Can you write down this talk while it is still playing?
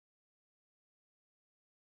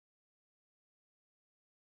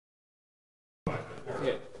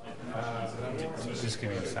give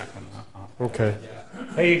me a second. Okay.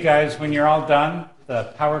 Hey, you guys, when you're all done, the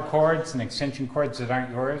power cords and extension cords that aren't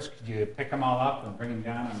yours, could you pick them all up and bring them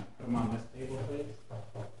down and put them on this table, please?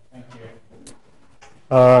 Thank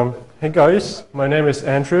you. Hey guys, my name is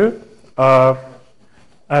Andrew. I'm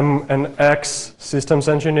an ex-systems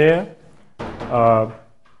engineer.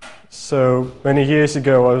 So many years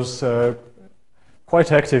ago I was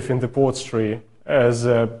quite active in the ports tree as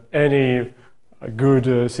any good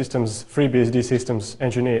FreeBSD systems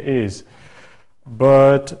engineer is.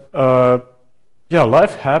 But yeah,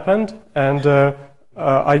 life happened, and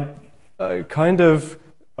I kind of,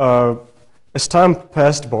 as time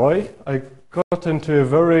passed by, I got into a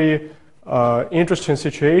very interesting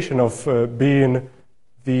situation of being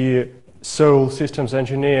the sole systems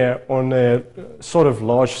engineer on a sort of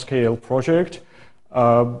large-scale project,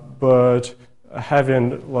 but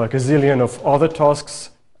having like a zillion of other tasks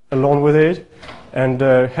along with it, and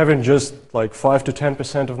having just like 5 to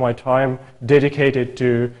 10% of my time dedicated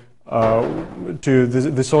to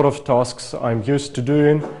the sort of tasks I'm used to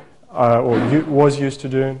doing, or was used to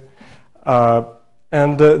doing.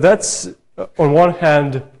 And that's, on one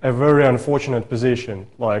hand, a very unfortunate position.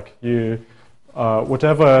 Like you,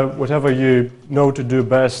 whatever you know to do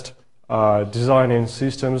best, designing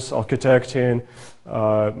systems, architecting,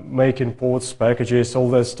 making ports, packages, all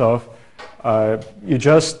that stuff, you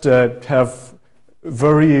just have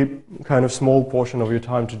very kind of small portion of your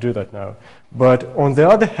time to do that now. But on the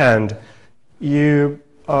other hand, you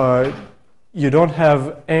don't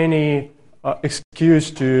have any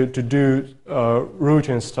excuse to do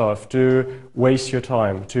routine stuff, to waste your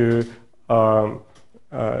time, to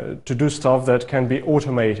do stuff that can be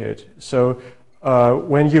automated. So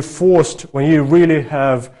when you really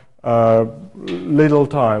have little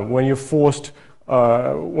time, when you're forced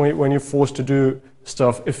to do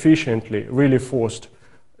stuff efficiently, really forced,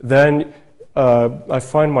 then I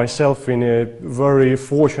find myself in a very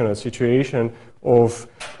fortunate situation of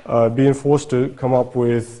being forced to come up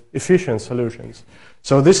with efficient solutions.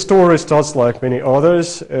 So this story starts like many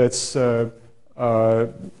others. It's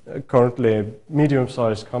currently a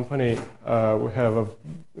medium-sized company. We have a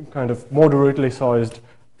kind of moderately sized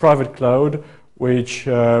private cloud, which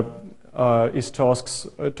is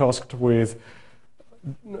tasked with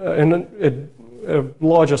a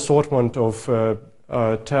large assortment of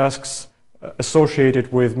tasks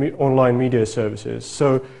associated with online media services.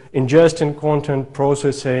 So ingesting content,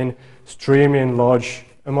 processing, streaming large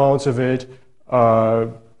amounts of it.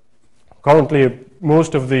 Currently,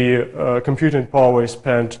 most of the computing power is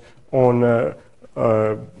spent on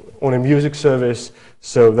a music service.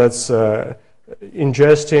 So that's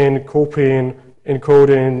ingesting, copying,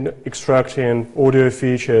 encoding, extracting audio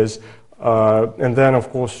features, and then of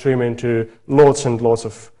course streaming to lots and lots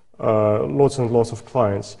of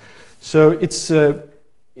clients. So it's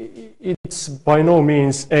by no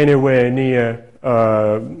means anywhere near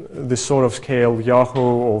the sort of scale Yahoo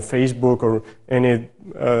or Facebook or any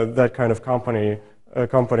that kind of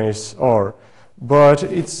companies are. But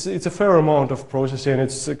it's a fair amount of processing.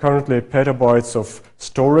 It's currently petabytes of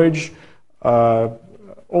storage,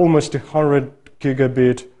 almost 100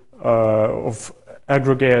 gigabit of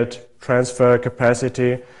aggregate transfer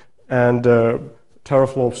capacity, and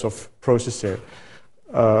teraflops of processing.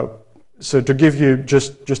 So to give you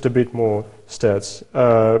just a bit more stats,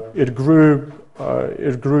 it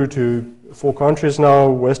grew to 4 countries now: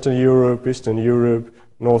 Western Europe, Eastern Europe,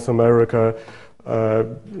 North America,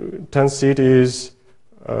 10 cities,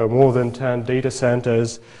 more than 10 data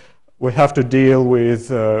centers. We have to deal with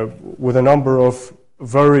a number of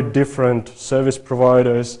very different service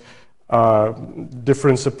providers,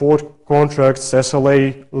 different support contracts,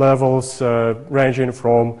 SLA levels ranging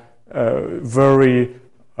from very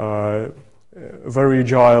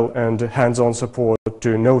agile and hands-on support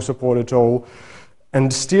to no support at all.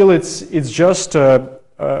 And still it's just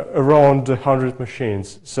around 100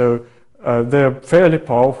 machines. So they're fairly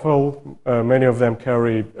powerful. Many of them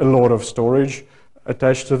carry a lot of storage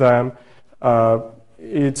attached to them.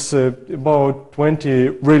 It's about 20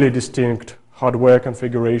 really distinct hardware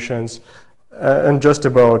configurations, and just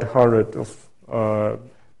about 100 of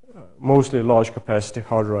mostly large capacity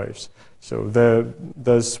hard drives. So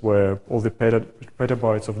that's where all the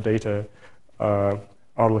petabytes of data are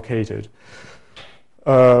located.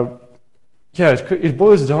 Yeah, it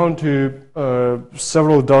boils down to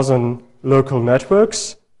several dozen local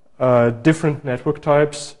networks, different network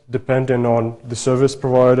types depending on the service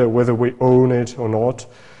provider, whether we own it or not.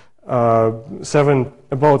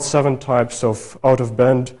 About 7 types of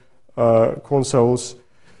out-of-band consoles.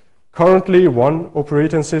 Currently, 1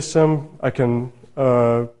 operating system. I'm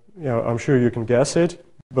sure you can guess it,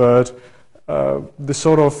 but the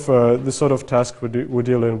sort of task we're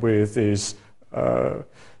dealing with is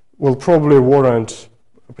will probably warrant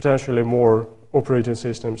potentially more operating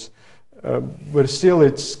systems. But still,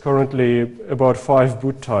 it's currently about 5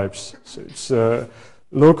 boot types. So it's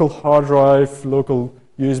local hard drive, local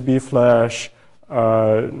USB flash,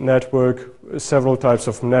 network, several types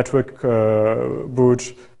of network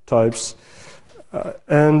boot types,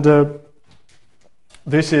 and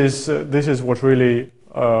this is what really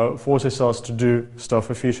forces us to do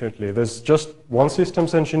stuff efficiently. There's just one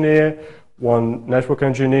systems engineer, one network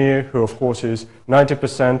engineer, who of course is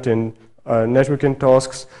 90% in networking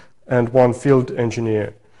tasks, and one field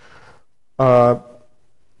engineer.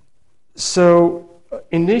 So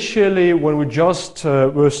initially, when we just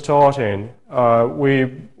were starting,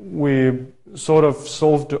 we sort of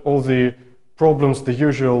solved all the problems the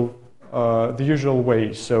usual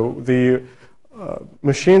way. So the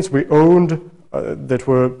machines we owned that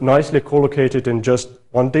were nicely collocated in just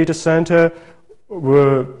one data center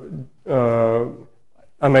were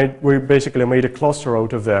we basically made a cluster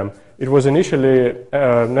out of them. It was initially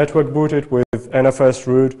network booted with NFS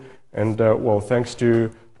root, and well, thanks to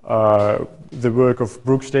the work of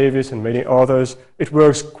Brooks Davis and many others, it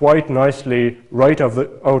works quite nicely right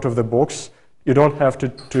out of the box. You don't have to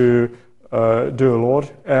do a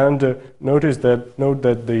lot. And note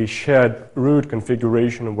that the shared root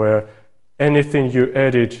configuration, where anything you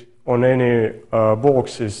edit on any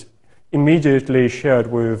box is immediately shared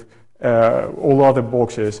with all other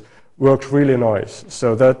boxes, worked really nice.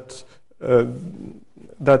 So that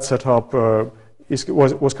setup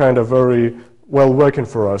was kind of very well working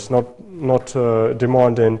for us, not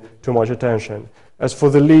demanding too much attention. As for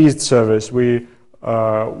the leased service, we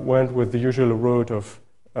went with the usual route of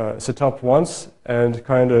set up once and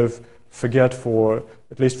kind of forget for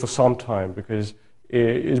at least for some time, because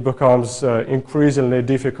it becomes increasingly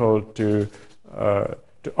difficult to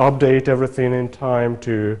update everything in time,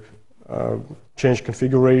 to change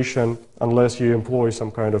configuration, unless you employ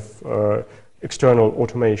some kind of external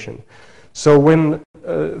automation. So when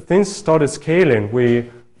things started scaling, we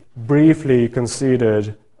briefly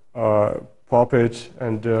considered Puppet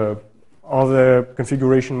and other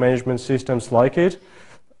configuration management systems like it.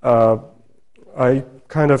 I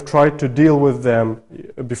kind of tried to deal with them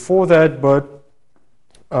before that, but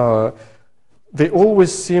they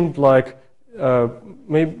always seemed like,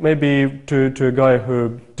 maybe to a guy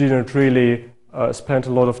who didn't really spend a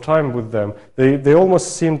lot of time with them, they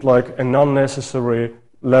almost seemed like an unnecessary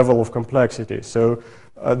level of complexity. So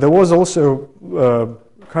there was also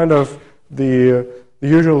kind of the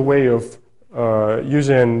usual way of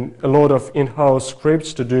using a lot of in-house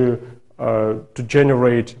scripts to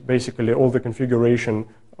generate basically all the configuration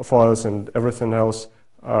files and everything else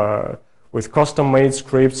with custom-made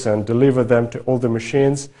scripts and deliver them to all the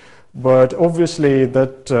machines. But obviously,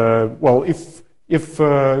 that well, if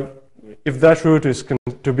that route is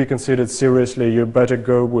to be considered seriously, you better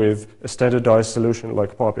go with a standardized solution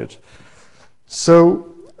like Puppet. So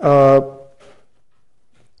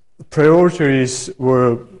priorities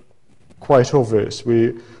were quite obvious.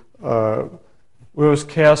 We were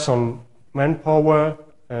scarce on manpower,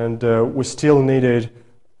 and we still needed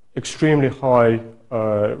extremely high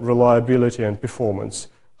reliability and performance,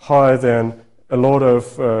 higher than a lot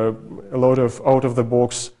of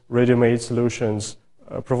out-of-the-box ready-made solutions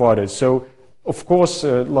provided. So, of course,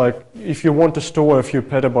 like if you want to store a few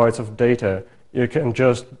petabytes of data, you can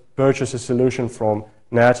just purchase a solution from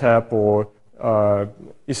NetApp or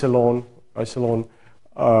Isilon,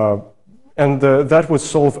 and that would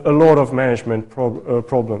solve a lot of management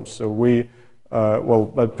problems. So we,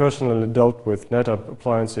 well, I personally dealt with NetApp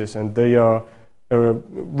appliances, and they are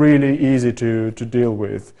really easy to deal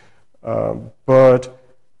with. But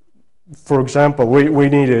for example, we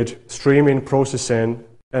needed streaming, processing,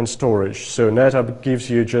 and storage. So NetApp gives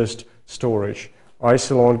you just storage.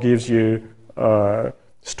 Isilon gives you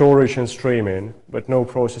storage and streaming, but no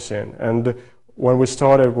processing. And when we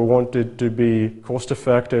started, we wanted to be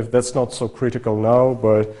cost-effective. That's not so critical now,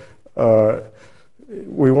 but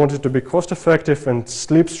we wanted to be cost-effective, and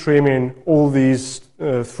slipstreaming all these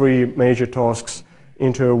 3 major tasks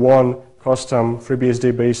into one custom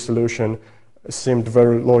FreeBSD-based solution seemed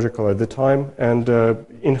very logical at the time, and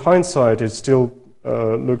in hindsight, it still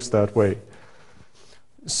looks that way.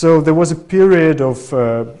 So there was a period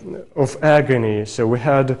of agony. So we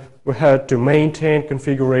had to maintain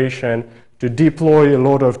configuration,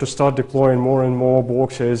 to start deploying more and more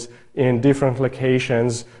boxes in different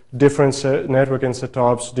locations, different networking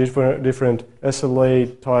setups, different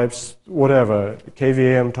SLA types, whatever,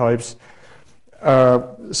 KVM types.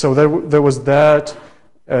 So there was that,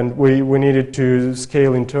 and we needed to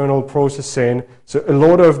scale internal processing. So a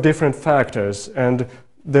lot of different factors, and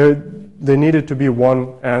there needed to be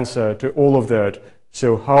one answer to all of that.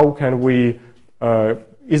 So how can we,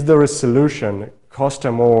 is there a solution,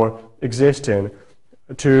 custom or existing,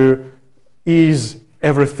 to ease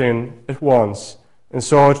everything at once? And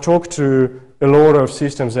so I talked to a lot of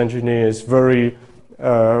systems engineers, very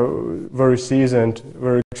seasoned,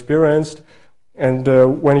 very experienced. And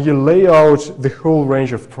when you lay out the whole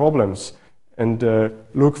range of problems and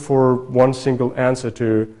look for one single answer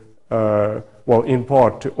to, well, in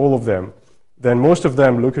part to all of them, then most of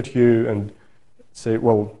them look at you and say,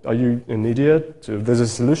 well, are you an idiot? So there's a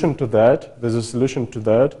solution to that, there's a solution to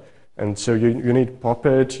that, and so you need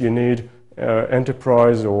Puppet, you need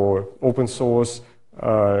enterprise or open source,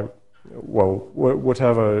 well,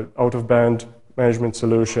 whatever out-of-band management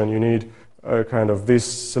solution, you need kind of this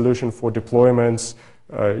solution for deployments.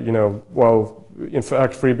 You know, well, in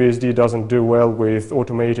fact, FreeBSD doesn't do well with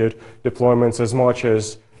automated deployments as much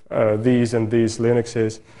as these and these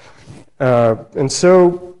Linuxes. And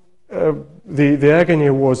so the agony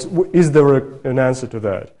was, is there an answer to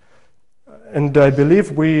that? And I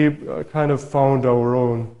believe we kind of found our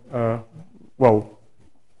own, well,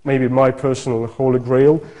 maybe my personal holy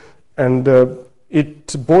grail. And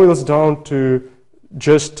it boils down to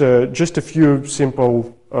just a few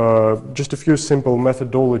simple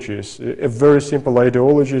methodologies, a very simple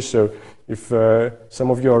ideology. So if some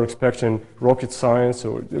of you are expecting rocket science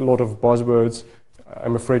or a lot of buzzwords,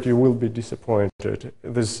 I'm afraid you will be disappointed.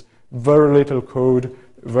 There's very little code,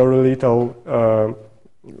 very little,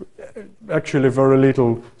 actually very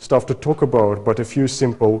little stuff to talk about, but a few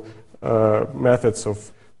simple methods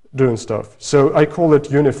of doing stuff. So I call it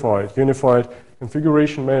unified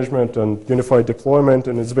configuration management and unified deployment,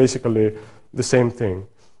 and it's basically the same thing.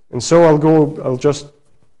 And so I'll just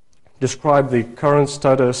describe the current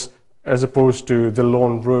status as opposed to the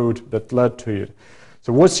long road that led to it.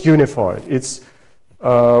 So what's unified? It's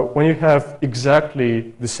when you have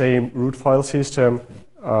exactly the same root file system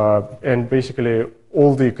and basically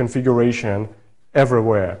all the configuration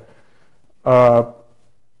everywhere.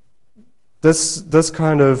 This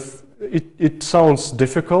kind of, it sounds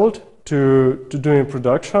difficult to do in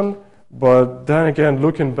production, but then again,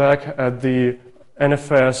 looking back at the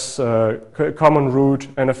NFS, common root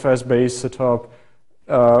NFS-based setup,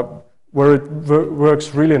 where it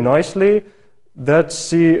works really nicely, that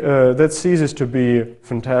ceases to be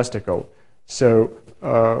fantastical. So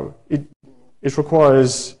it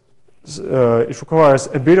requires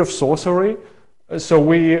a bit of sorcery. So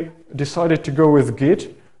we decided to go with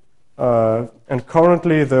Git, and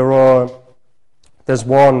currently there's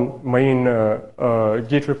one main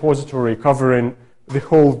Git repository covering the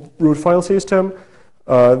whole root file system.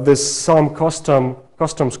 There's some custom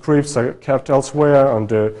scripts are kept elsewhere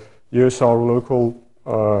under USR local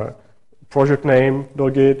project name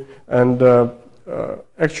 .git, and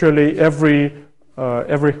actually every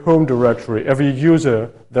home directory, every user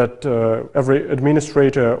that every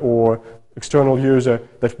administrator or external user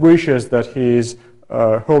that wishes that his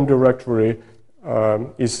home directory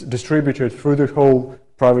is distributed through the whole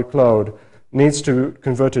private cloud needs to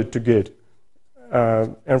convert it to Git.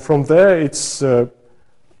 And from there, it's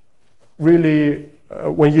really,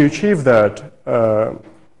 when you achieve that,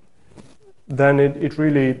 then it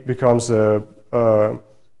really becomes a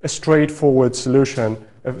straightforward solution,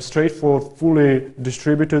 a straightforward, fully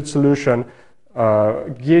distributed solution.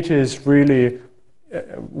 Git is really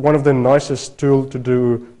one of the nicest tools to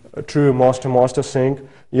do a true master-master sync.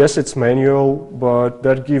 Yes, it's manual, but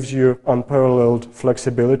that gives you unparalleled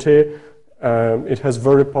flexibility. It has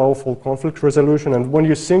very powerful conflict resolution, and when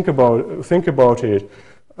you think about it,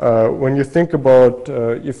 when you think about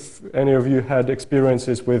if any of you had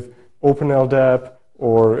experiences with OpenLDAP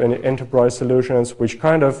or any enterprise solutions, which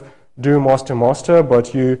kind of do master-master,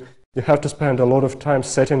 but you have to spend a lot of time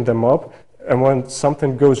setting them up, and when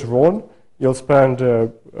something goes wrong, you'll spend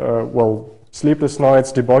well, sleepless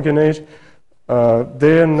nights debugging it.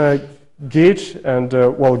 Then Git and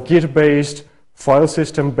well, Git-based, file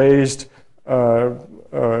system-based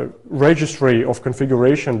registry of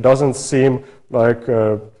configuration doesn't seem like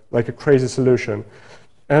a crazy solution.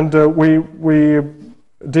 And we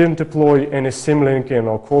didn't deploy any symlinking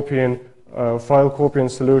or copying, file copying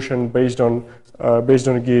solution based on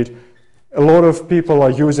Git. A lot of people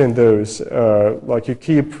are using those. Like you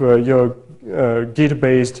keep your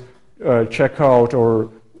Git-based checkout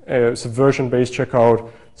or Subversion-based checkout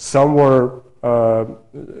somewhere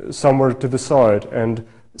to the side and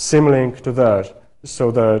symlink to that,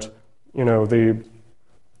 so that you know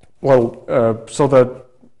so that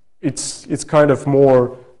it's kind of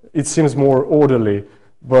more, it seems more orderly.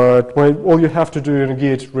 But all you have to do in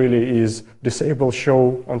Git really is disable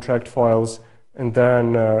show untracked files, and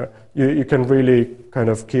then you can really kind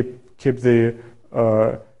of keep the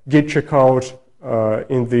Git checkout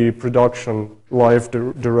in the production live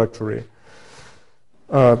directory.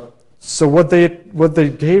 So what they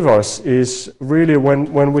gave us is really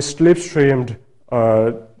when we slipstreamed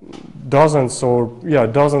dozens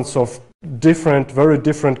of very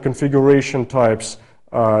different configuration types,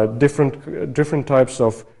 different types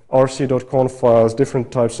of rc.conf files,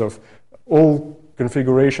 different types of all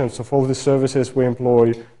configurations of all the services we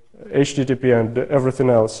employ, HTTP and everything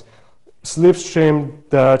else. Slipstream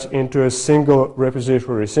that into a single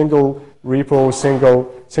repository, single repo,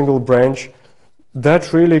 single branch.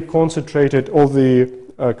 That really concentrated all the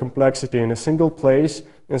complexity in a single place.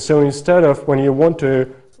 And so instead of when you want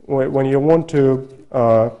to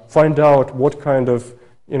find out what kind of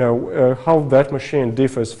how that machine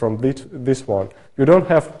differs from this one, you don't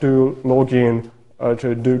have to log in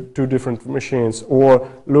to do two different machines or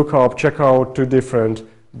check out two different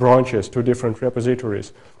branches, two different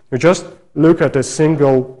repositories. You just look at a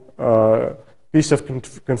single piece of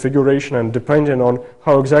configuration, and depending on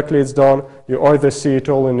how exactly it's done, you either see it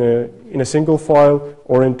all in a single file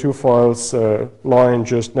or in two files lying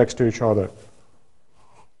just next to each other.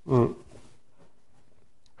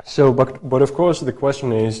 So, but of course, the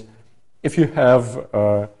question is, if you have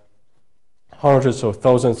hundreds or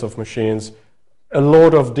thousands of machines, a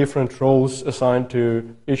lot of different roles assigned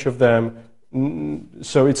to each of them,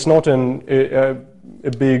 so it's not a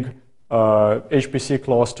big HPC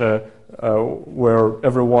cluster where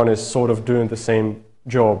everyone is sort of doing the same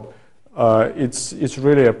job. It's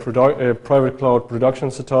really a private cloud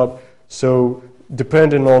production setup. So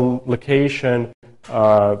depending on location,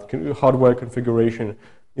 hardware configuration,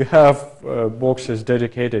 you have boxes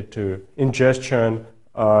dedicated to ingestion,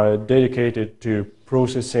 dedicated to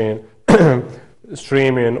processing,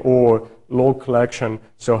 streaming, or log collection.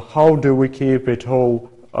 So how do we keep it all?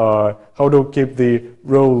 How do we keep the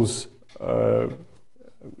roles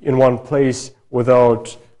in one place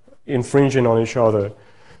without infringing on each other?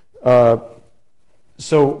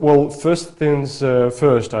 Well, first things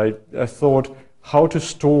first, I thought how to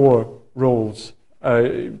store roles.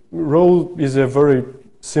 Role is a very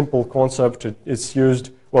simple concept. It's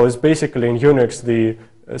used, well, it's basically in Unix, the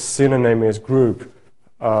synonym is group.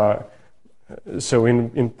 So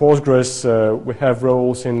in Postgres, we have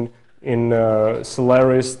roles. In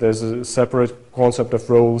Solaris, there's a separate concept of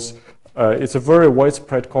roles. It's a very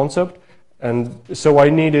widespread concept, and so I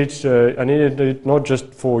needed it not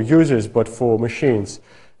just for users but for machines.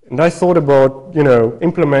 And I thought about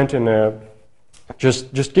implementing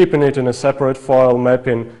just keeping it in a separate file,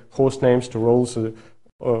 mapping host names to roles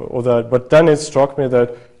or that. But then it struck me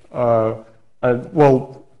that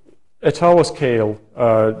well, at our scale,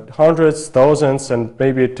 hundreds, thousands, and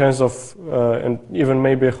maybe tens of, and even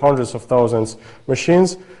maybe hundreds of thousands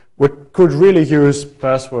machines, we could really use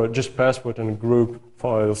password and group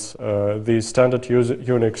files, the standard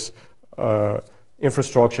Unix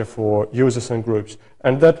infrastructure for users and groups.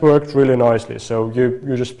 And that worked really nicely. So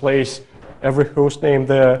you just place every host name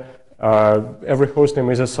there. Every host name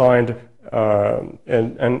is assigned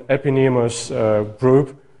an eponymous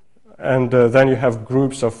group, and then you have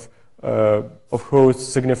groups of hosts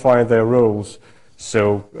signifying their roles.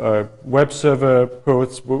 So web server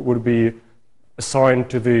hosts would be assigned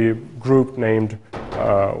to the group named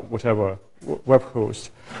whatever web host.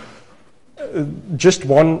 Just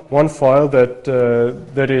one file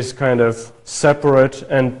that is kind of separate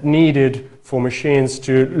and needed for machines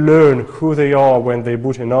to learn who they are when they're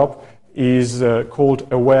booting up is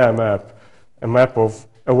called aware map, a map of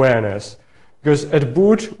awareness. Because at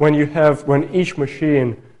boot, when each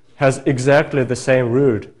machine has exactly the same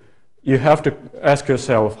root, you have to ask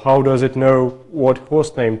yourself, how does it know what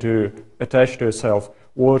host name to attach to itself?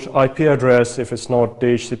 What IP address, if it's not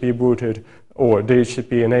DHCP booted or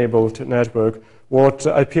DHCP enabled network, what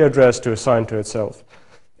IP address to assign to itself?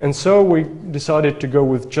 And so we decided to go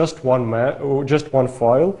with just one map or just one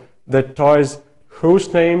file that ties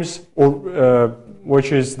host names,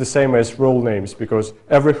 which is the same as role names, because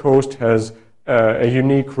every host has a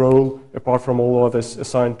unique role apart from all others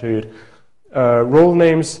assigned to it. Role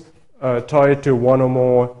names tied to one or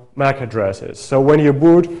more MAC addresses. So when you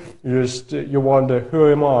boot, you wonder,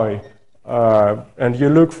 who am I? And you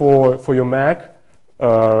look for your MAC,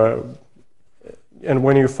 and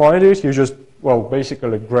when you find it, you just, well,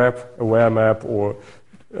 basically grab aware map or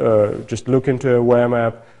just look into aware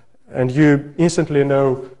map, and you instantly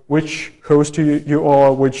know which host you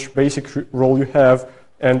are, which basic role you have,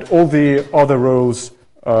 and all the other roles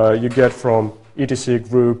you get from etc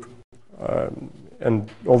group and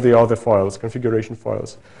all the other files, configuration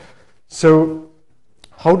files. So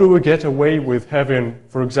how do we get away with having,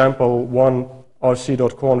 for example, one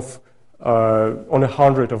rc.conf on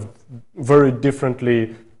 100 of very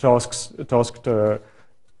differently tasked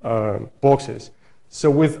boxes? So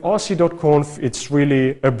with rc.conf, it's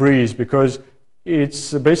really a breeze because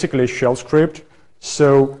it's basically a shell script.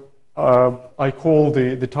 So I call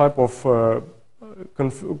the type of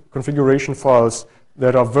configuration files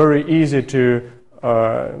that are very easy to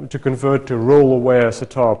convert to role-aware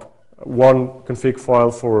setup. One config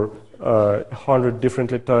file for 100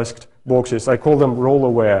 differently tasked boxes. I call them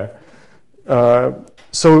role-aware.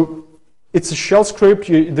 So it's a shell script.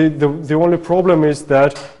 The only problem is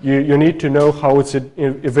that you need to know how it's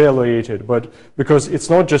evaluated. But because it's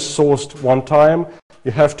not just sourced one time,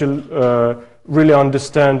 you have to really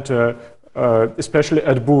understand, especially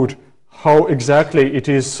at boot, how exactly it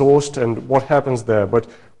is sourced and what happens there. But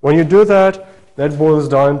when you do that, that boils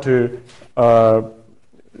down to a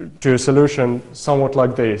solution somewhat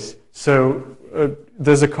like this. So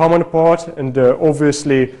there's a common part, and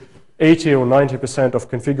obviously 80 or 90% of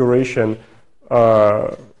configuration,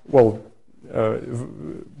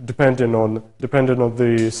 depending on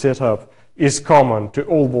the setup, is common to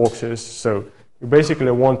all boxes. So you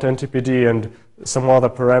basically want NTPD and some other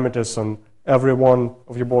parameters on every one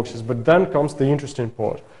of your boxes. But then comes the interesting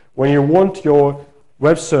part. When you want your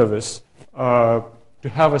web service to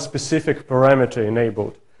have a specific parameter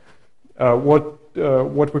enabled,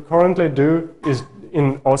 what we currently do is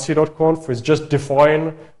in rc.conf is just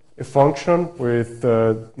define a function with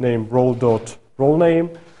name role.rolename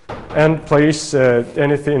and place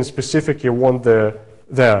anything specific you want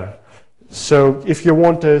there. So if you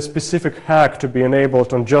want a specific hack to be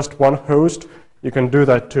enabled on just one host, you can do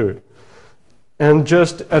that too. And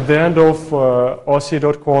just at the end of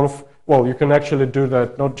rc.conf, well, you can actually do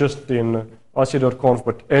that not just in rc.conf,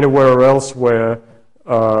 but anywhere else where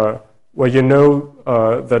you know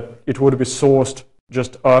that it would be sourced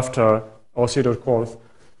just after rc.conf.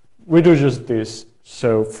 We do just this.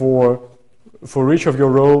 So for each of your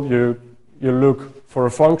role, you look for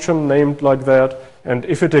a function named like that, and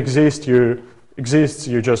if it exists, you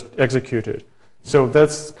just execute it. So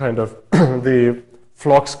that's kind of the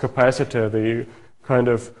flux capacitor, the kind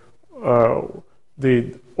of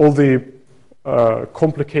all the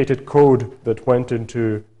complicated code that went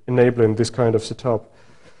into enabling this kind of setup.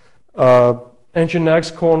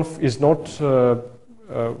 Nginx.conf is not,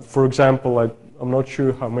 for example, I'm not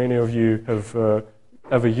sure how many of you have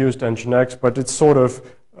ever used Nginx, but it's sort of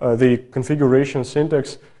the configuration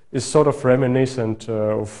syntax is sort of reminiscent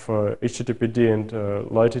of HTTPD and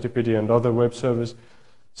LightTTPD and other web servers.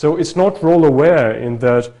 So it's not role-aware in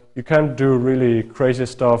that you can't do really crazy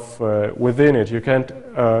stuff within it. You can't,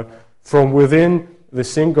 from within the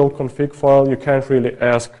single config file, you can't really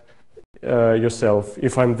ask yourself,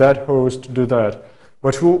 if I'm that host, do that.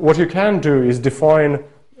 But what you can do is define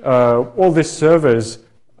all these servers,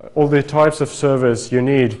 all the types of servers you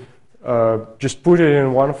need, just put it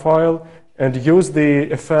in one file and use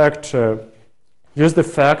the fact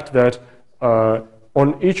that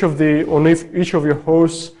on each of your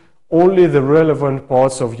hosts, only the relevant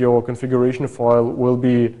parts of your configuration file will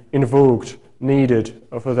be invoked, needed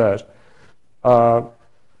for that.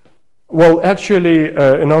 Well, actually,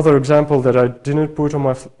 another example that I didn't put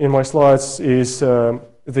on in my slides is the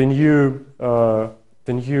new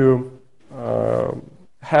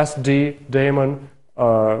HASD daemon,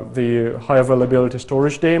 the high availability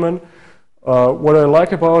storage daemon. What I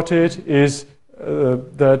like about it is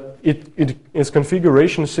that its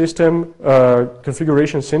configuration system,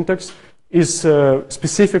 configuration syntax,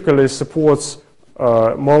 specifically supports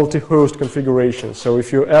multi-host configuration. So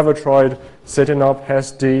if you ever tried setting up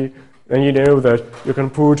HASD, then you know that you can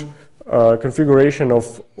put configuration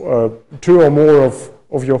of 2 or more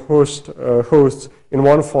of your hosts in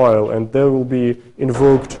one file, and they will be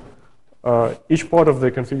invoked. Each part of the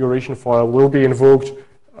configuration file will be invoked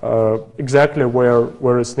exactly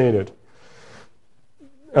where it's needed.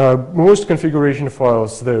 Most configuration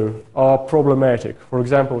files, though, are problematic. For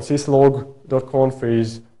example, syslog.conf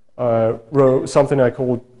is something I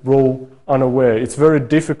call role unaware. It's very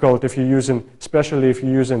difficult if you're using, especially if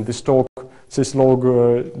you're using the stock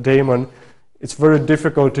syslog daemon. It's very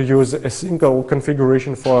difficult to use a single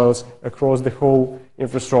configuration files across the whole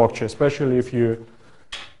infrastructure, especially if you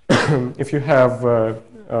if you have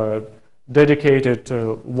a dedicated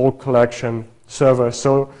log collection server.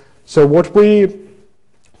 So what we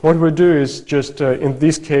do is just in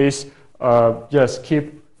this case, yes,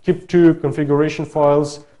 keep 2 configuration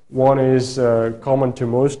files. One is common to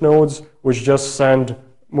most nodes, which just send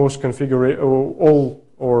most all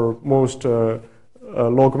or most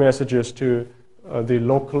log messages to the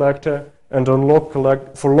log collector, and on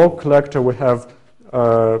for log collector we have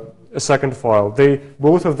a second file.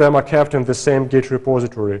 Both of them are kept in the same Git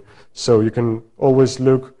repository, so you can always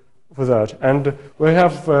look for that. And we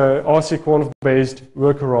have rcconf based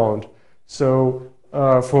workaround. So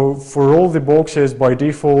for all the boxes by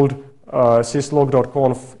default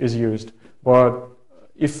syslog.conf is used, but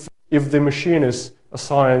if the machine is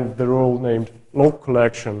assigned the role named log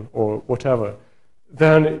collection or whatever,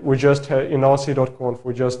 then we just in rc.conf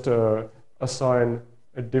we just assign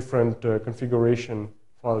a different configuration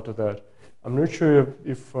file to that. I'm not sure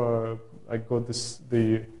if I got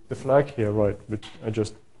the flag here right, but I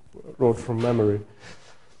just wrote from memory.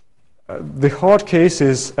 The hard case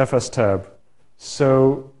is fstab.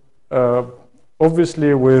 So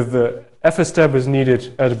obviously with fstab is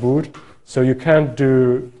needed at boot, so you can't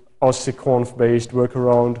do rcconf based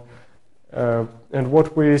workaround. And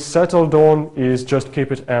what we settled on is just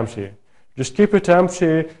keep it empty. Just keep it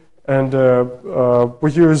empty, and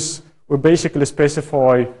we basically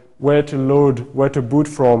specify where to boot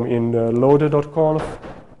from in loader.conf.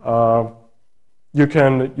 You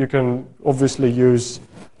can obviously use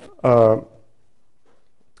the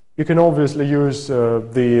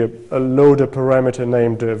loader parameter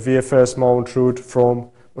named VFS mount root from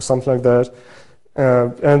or something like that.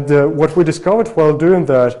 And what we discovered while doing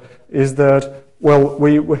that is that, well,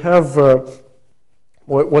 we have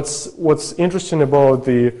what's interesting about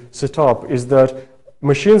the setup is that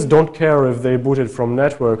machines don't care if they booted from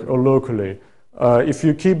network or locally. If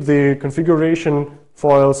you keep the configuration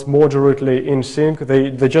files moderately in sync,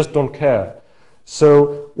 they just don't care.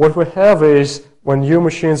 So what we have is when new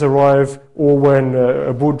machines arrive, or when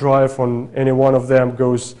a boot drive on any one of them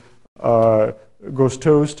goes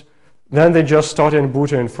toast, then they just start in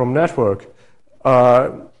booting from network.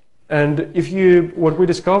 And what we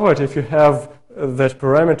discovered, if you have that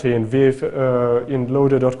parameter in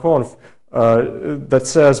loader.conf that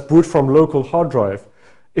says boot from local hard drive,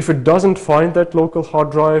 if it doesn't find that local hard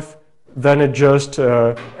drive, then it just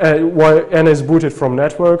and is booted from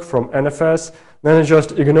network, from NFS, then it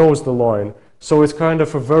just ignores the line. So it's kind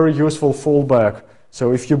of a very useful fallback.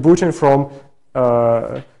 So if you're booting from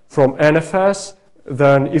NFS,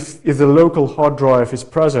 then if the local hard drive is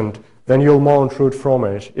present, then you'll mount root from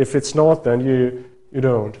it. If it's not, then you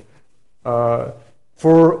don't.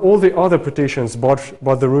 For all the other partitions,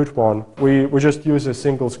 but the root one, we just use a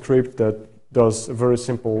single script that does a very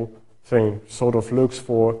simple thing, sort of looks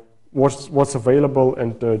for what's available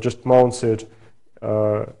and just mounts it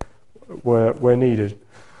where needed.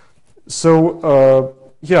 So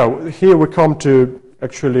yeah, here we come to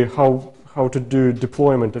actually how to do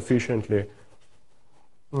deployment efficiently.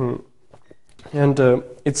 And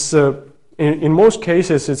it's in most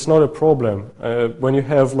cases it's not a problem when you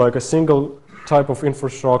have like a single type of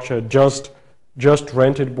infrastructure, just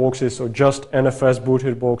rented boxes or just NFS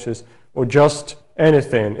booted boxes or just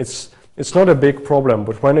anything. It's not a big problem,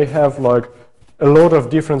 but when you have like a lot of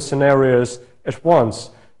different scenarios at once,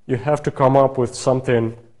 you have to come up with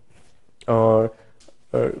something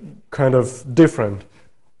kind of different.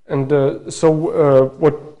 And so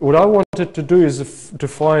what I wanted to do is to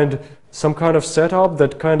find some kind of setup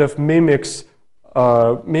that kind of mimics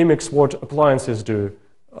what appliances do,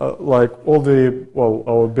 like all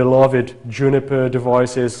our beloved Juniper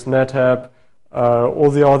devices, NetApp,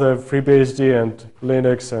 all the other FreeBSD and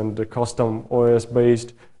Linux and the custom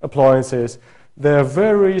OS-based appliances. They're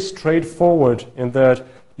very straightforward in that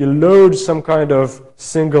you load some kind of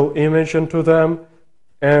single image into them,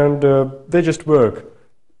 and they just work.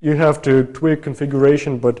 You have to tweak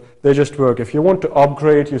configuration, but they just work. If you want to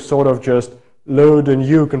upgrade, you sort of just load a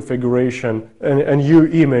new configuration, a new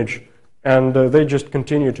image, and they just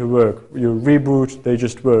continue to work. You reboot, they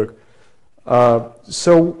just work.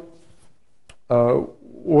 So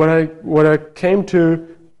what I came to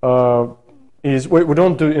is we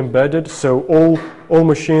don't do embedded, so all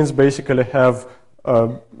machines basically have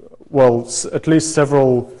well, at least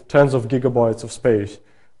several tens of gigabytes of space.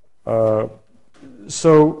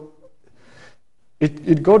 So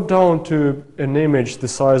it got down to an image the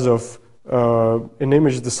size of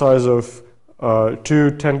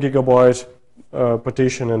two 10 gigabyte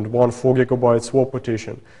partition and one 4 gigabyte swap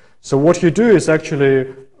partition. So what you do is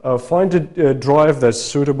actually find a drive that's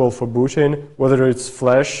suitable for booting, whether it's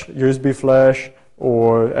flash, USB flash,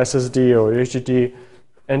 or SSD or HDD,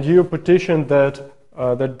 and you partition that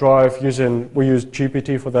drive we use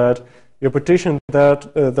GPT for that. You partition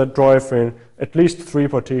that drive in at least 3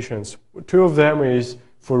 partitions. 2 of them is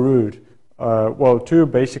for root. Well, 2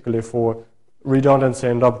 basically for redundancy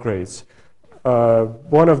and upgrades.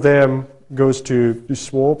 One of them goes to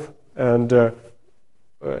swap, and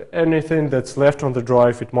anything that's left on the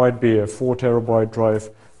drive, it might be a 4 terabyte drive,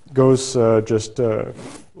 goes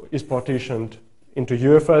is partitioned into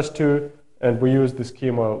UFS2, and we use the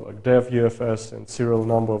schema like dev UFS and serial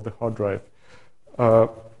number of the hard drive.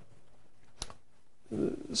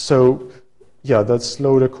 So yeah, that's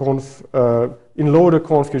loader-conf. In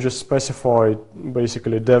loader-conf, you just specify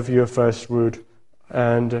basically dev UFS root,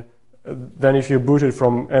 and then if you boot it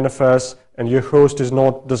from NFS and your host does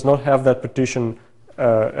not have that partition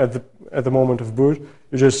at the moment of boot,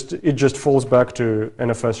 it just falls back to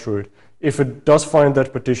NFS root. If it does find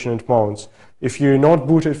that partition, it mounts. If you're not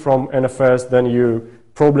booted from NFS, then you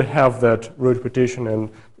probably have that root partition, and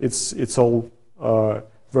it's all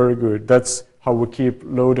very good. That's how we keep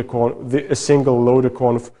a single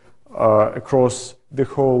loader-conf across the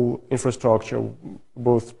whole infrastructure,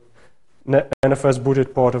 both NFS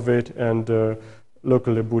booted part of it and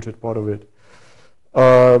locally booted part of it.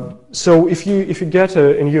 So if you get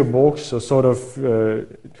a new box, a sort of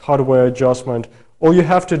hardware adjustment, all you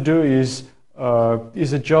have to do is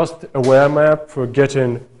adjust a where map for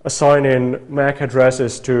assigning MAC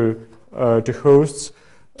addresses to hosts.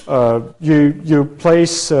 You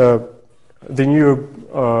place the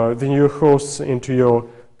new hosts into your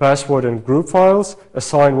password and group files,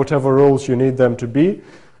 assign whatever roles you need them to be,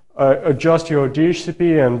 adjust your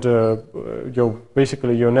DHCP and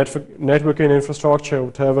basically your networking infrastructure,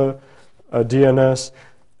 whatever, DNS,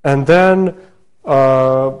 and then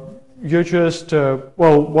you just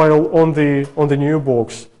while on the new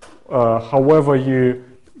box, however you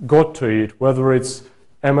got to it, whether it's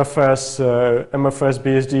MFS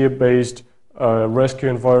BSD based rescue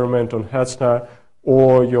environment on Hetzner,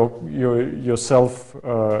 or your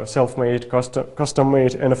self-made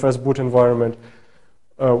custom-made NFS boot environment.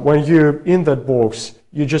 When you're in that box,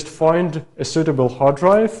 you just find a suitable hard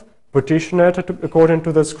drive, partition it according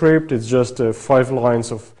to that script. It's just 5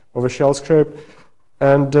 lines of a shell script,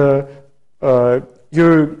 and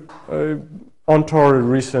you untore a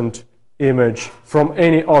recent image from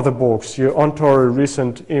any other box. You untore a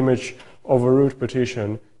recent image of a root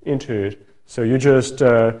partition into it. So you just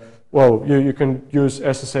you can use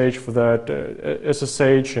SSH for that.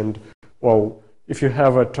 SSH, and if you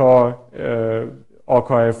have a tar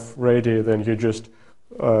archive ready, then you just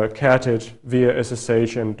cat it via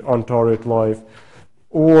SSH and untore it live.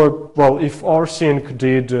 Or if rsync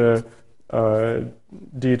did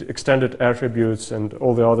extended attributes and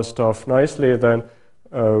all the other stuff nicely, then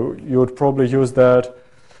you would probably use that.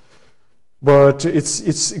 But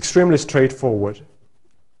it's extremely straightforward.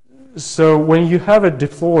 So when you have it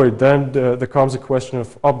deployed, then there comes a question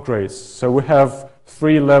of upgrades. So we have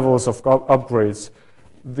 3 levels of upgrades.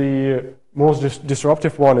 The most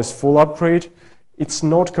disruptive one is full upgrade. It's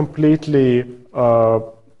not completely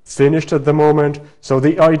finished at the moment. So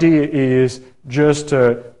the idea is just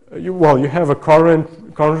you have a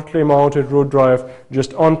currently mounted root drive.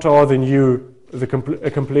 Just untore a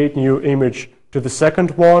complete new image to the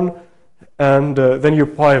second one, and then you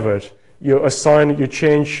pivot. You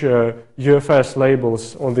change UFS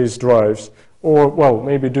labels on these drives, or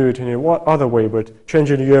maybe do it in a other way, but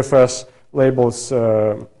changing UFS labels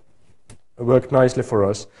work nicely for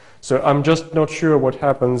us. So I'm just not sure what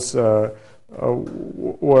happens, where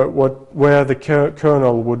the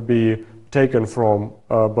kernel would be taken from,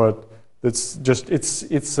 but it's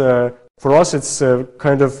for us it's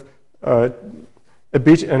kind of a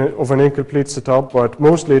bit of an incomplete setup, but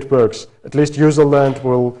mostly it works. At least userland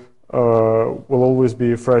will always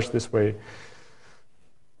be fresh this way.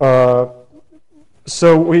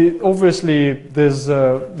 So we obviously there's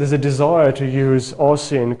a desire to use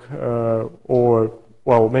rsync or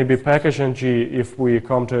maybe package-ng if we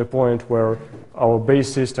come to a point where our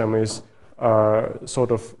base system is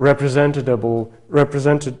sort of representable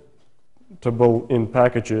in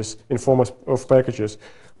packages, in form of packages,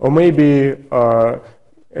 or maybe a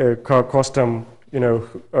custom,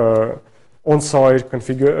 on-site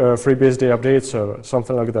configure FreeBSD update server,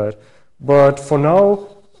 something like that. But for now,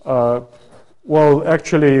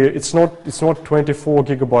 actually, it's not 24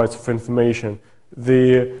 gigabytes of information.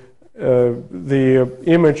 The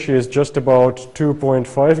image is just about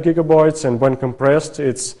 2.5 gigabytes, and when compressed,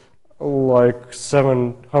 it's like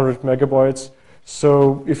 700 megabytes.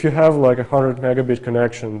 So if you have like a 100 megabit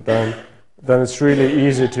connection, then it's really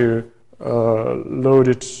easy to load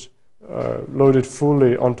it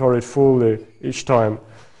fully, untore it fully each time.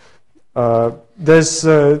 There's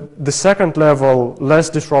the second level, less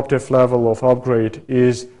disruptive level of upgrade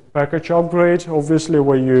is package upgrade, obviously,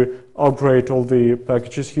 where you upgrade all the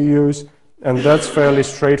packages you use, and that's fairly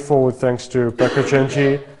straightforward thanks to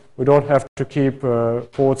package-ng. We don't have to keep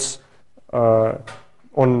ports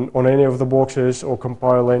on any of the boxes or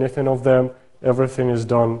compile anything of them. Everything is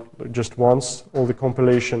done just once, all the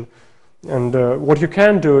compilation. And what you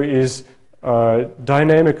can do is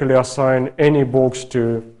dynamically assign any box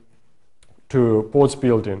to ports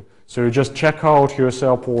built-in. So you just check out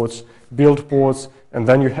USL ports, build ports, and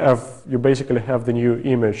then you basically have the new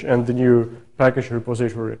image and the new package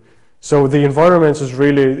repository. So the environment is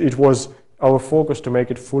really, it was our focus to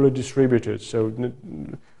make it fully distributed. So,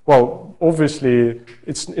 well, obviously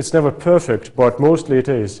it's never perfect, but mostly it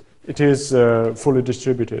is. It is fully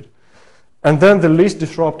distributed. And then the least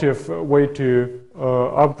disruptive way to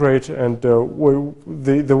upgrade, and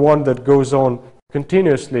the one that goes on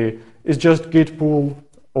continuously, is just git pull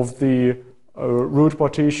of the root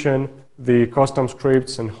partition, the custom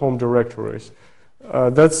scripts, and home directories.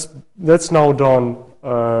 That's now done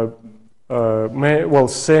well,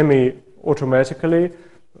 semi-automatically,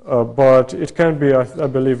 but it can be, I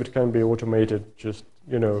believe it can be automated, just,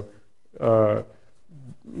 you know,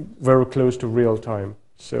 very close to real time.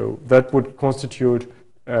 So that would constitute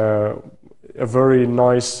a very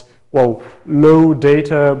nice, well, low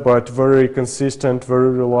data, but very consistent,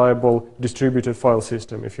 very reliable distributed file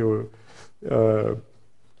system, if you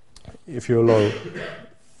allow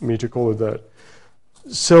me to call it that.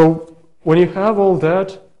 So when you have all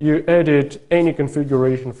that, you edit any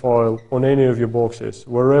configuration file on any of your boxes,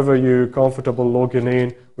 wherever you're comfortable logging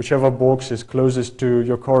in, whichever box is closest to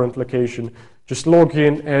your current location. Just log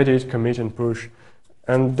in, edit, commit, and push.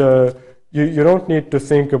 And you don't need to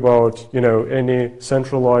think about, you know, any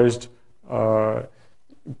centralized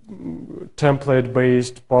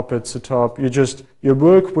template-based Puppet setup. You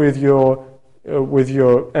work with your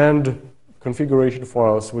end configuration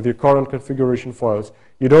files, with your current configuration files.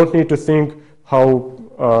 You don't need to think how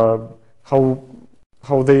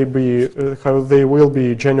they will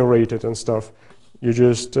be generated and stuff. You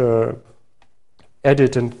just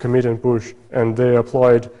edit and commit and push, and they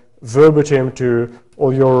applied verbatim to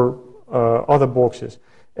all your other boxes.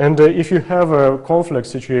 And if you have a conflict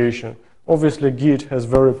situation, obviously Git has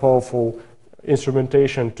very powerful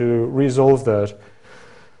instrumentation to resolve that.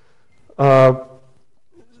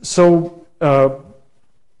 So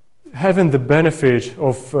having the benefit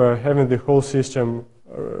of having the whole system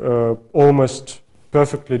almost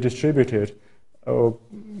perfectly distributed,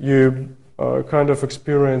 you kind of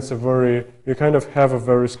experience you kind of have a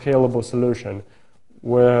very scalable solution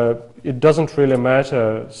where it doesn't really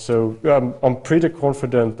matter. So I'm pretty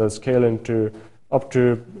confident that scaling to up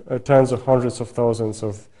to tens or hundreds of thousands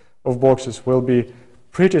of boxes will be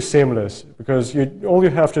pretty seamless, because all you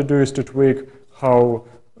have to do is to tweak how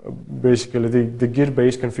basically the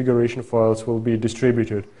Git-based configuration files will be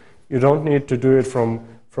distributed. You don't need to do it from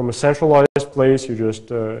a centralized place. You just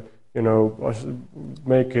you know,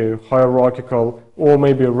 make a hierarchical or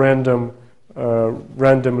maybe a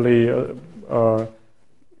randomly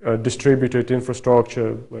distributed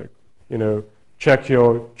infrastructure, like, you know, check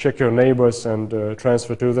your neighbors and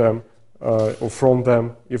transfer to them or from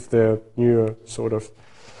them if they're newer, sort of.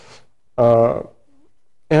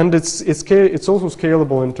 And it's also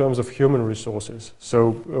scalable in terms of human resources.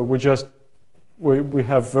 So we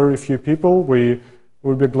have very few people. We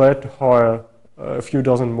would be glad to hire a few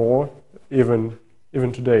dozen more, even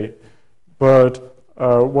today. But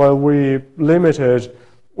while we limited,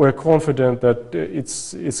 we're confident that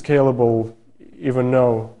it's scalable even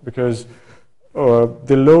now, because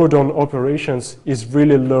the load on operations is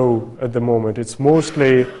really low at the moment. It's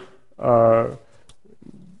mostly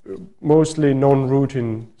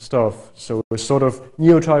non-routine stuff. So a sort of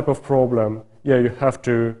new type of problem. Yeah, you have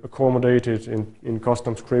to accommodate it in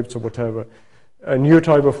custom scripts or whatever. A new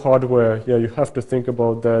type of hardware, yeah, you have to think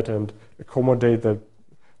about that and accommodate that.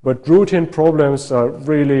 But routine problems are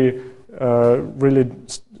really,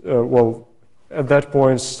 well, at that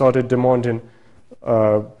point started demanding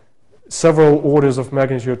several orders of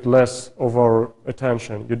magnitude less of our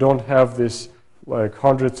attention. You don't have this like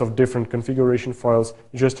hundreds of different configuration files.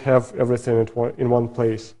 You just have everything in one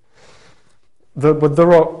place. But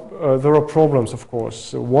there are problems, of course.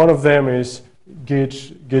 So one of them is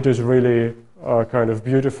Git is really kind of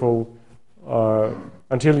beautiful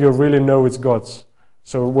until you really know its guts.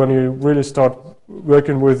 So when you really start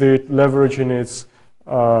working with it, leveraging its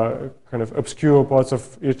kind of obscure parts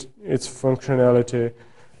of its functionality,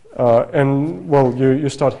 and well, you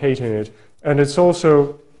start hating it. And it's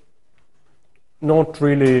also not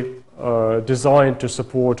really designed to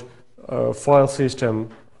support file system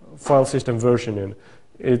versioning.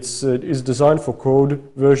 It's designed for code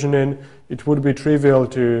versioning. It would be trivial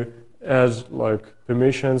to add like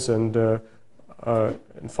permissions and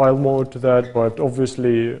file mode to that, but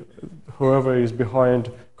obviously whoever is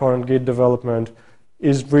behind current Git development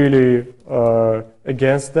is really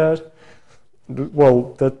against that.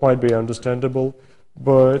 Well, that might be understandable,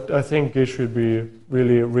 but I think it should be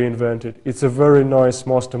really reinvented. It's a very nice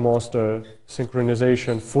master-master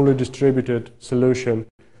synchronization, fully distributed solution.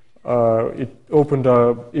 It opened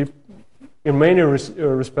up, in many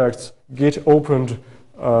respects, Git opened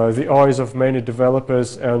the eyes of many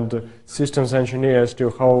developers and systems engineers to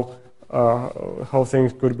how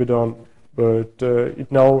things could be done. But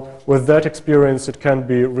now, with that experience, it can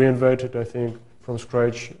be reinvented, I think, from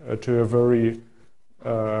scratch to a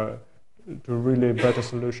really better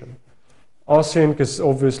solution. Async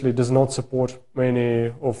obviously does not support many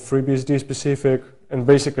of FreeBSD specific and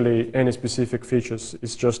basically any specific features.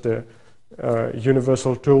 It's just a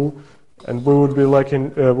universal tool, and we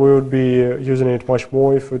would be using it much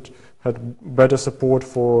more if it had better support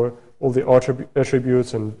for all the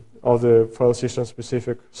attributes and other file system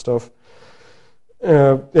specific stuff.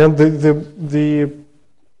 And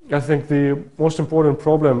I think the most important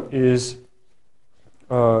problem is,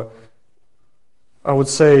 I would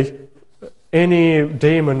say, any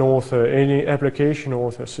daemon author, any application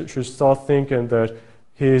author should start thinking that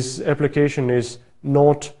his application is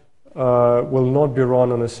not will not be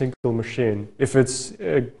run on a single machine. If it's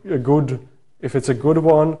a good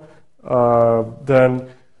one, then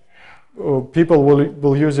people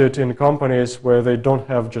will use it in companies where they don't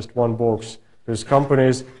have just one box. Because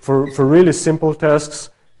companies, for really simple tasks,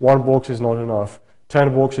 one box is not enough.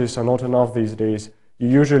 10 boxes are not enough these days. You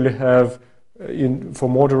usually have, for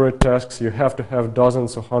moderate tasks, you have to have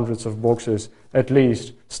dozens or hundreds of boxes, at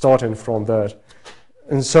least, starting from that.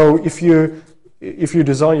 And so if you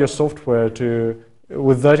design your software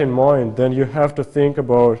with that in mind, then you have to think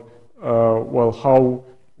about, well, how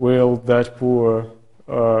will that poor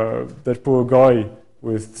guy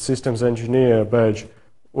with systems engineer badge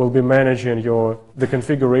will be managing the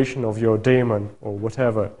configuration of your daemon or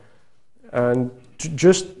whatever, and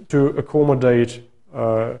just to accommodate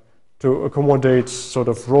sort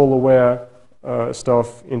of role-aware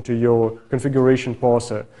stuff into your configuration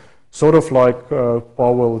parser, sort of like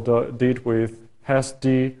Powell did with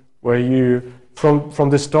hasd, where you from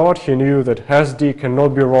the start he knew that hasd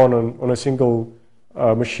cannot be run on a single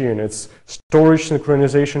machine. It's storage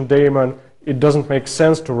synchronization daemon. It doesn't make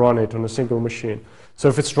sense to run it on a single machine. So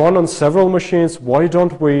if it's run on several machines, why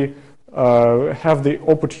don't we have the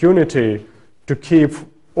opportunity to keep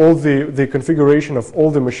all the configuration of all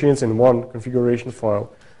the machines in one configuration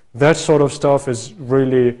file? That sort of stuff is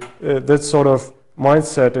really, that sort of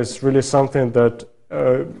mindset is really something that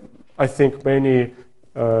I think many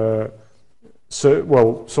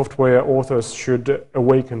software authors should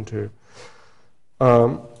awaken to.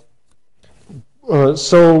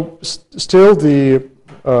 Still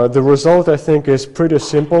the result, I think, is pretty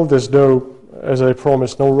simple. There's no, as I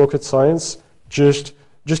promised, no rocket science. Just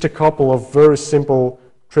a couple of very simple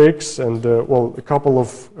tricks and a couple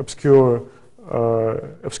of obscure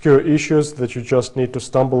issues that you just need to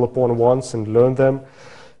stumble upon once and learn them.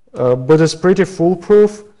 But it's pretty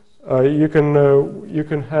foolproof. You can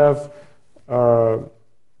have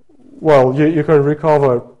you can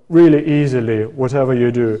recover really easily whatever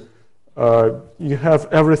you do. You have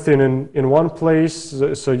everything in one place,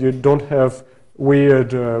 so you don't have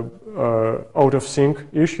weird out of sync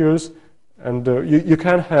issues, and you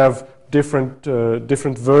can have different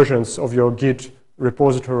versions of your Git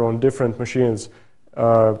repository on different machines.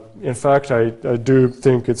 In fact, I do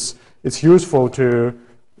think it's useful to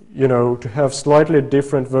have slightly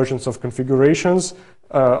different versions of configurations,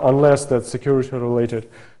 unless that's security related.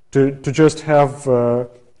 To just have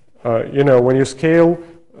when you scale,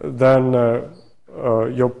 then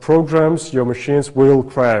your programs, your machines will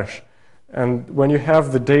crash. And when you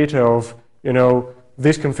have the data of,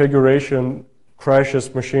 this configuration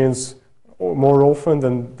crashes machines more often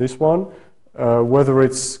than this one, whether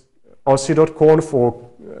it's rc.conf for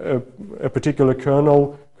a particular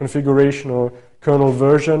kernel configuration or kernel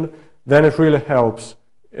version, then it really helps.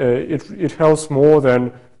 It helps more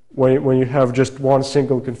than when you have just one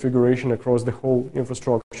single configuration across the whole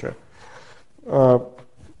infrastructure.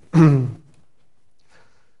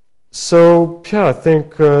 So yeah, I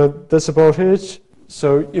think that's about it.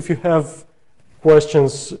 So if you have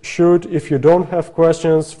questions, shoot. If you don't have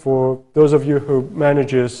questions, for those of you who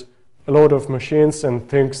manages a lot of machines and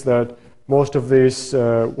thinks that most of this,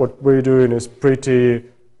 what we're doing is pretty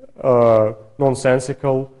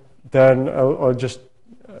nonsensical, then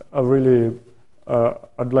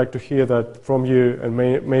I'd like to hear that from you and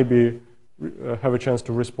maybe have a chance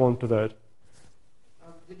to respond to that.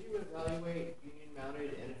 Did you evaluate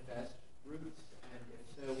union-mounted NFS routes, and if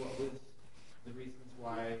so, what was the reasons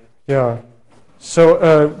why? Yeah.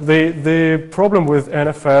 So the problem with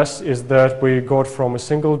NFS is that we got from a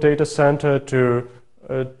single data center to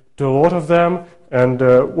a lot of them, and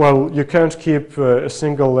well, you can't keep a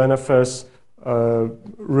single NFS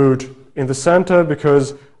root in the center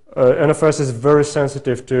because NFS is very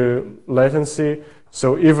sensitive to latency.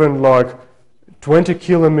 So even like 20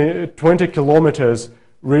 kilometers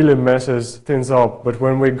really messes things up. But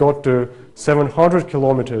when we got to 700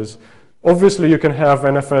 kilometers, obviously you can have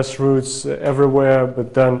NFS roots everywhere,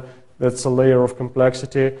 but then that's a layer of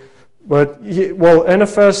complexity. But well,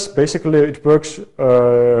 NFS basically it works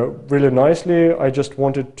really nicely. I just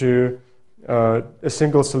wanted to a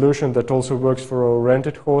single solution that also works for our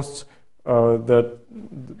rented hosts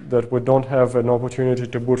that we don't have an opportunity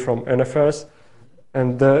to boot from NFS.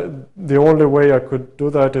 And the only way I could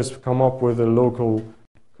do that is come up with a local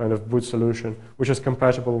kind of boot solution, which is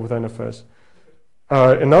compatible with NFS.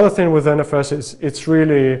 Another thing with NFS is it's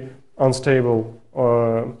really unstable.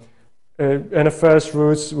 NFS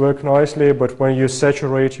roots work nicely, but when you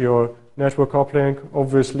saturate your network uplink,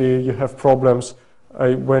 obviously you have problems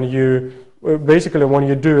when you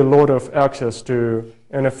do a lot of access to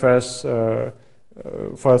NFS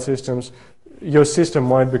file systems. Your system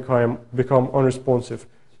might become unresponsive.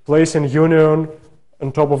 Placing union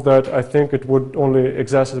on top of that, I think it would only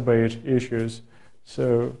exacerbate issues.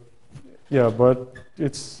 So, yeah, but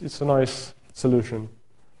it's a nice solution.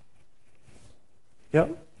 Yeah.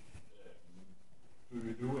 Do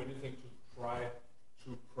you do anything to try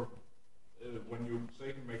to, when you say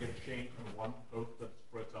you make a change from one host that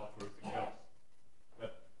spreads out to everything else,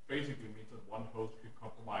 that basically means that one host can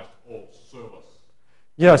compromise all servers?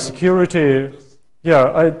 Yeah, security.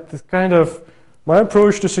 Yeah, my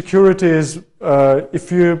approach to security is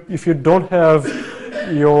if you don't have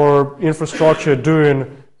your infrastructure doing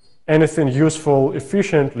anything useful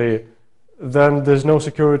efficiently, then there's no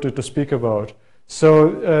security to speak about.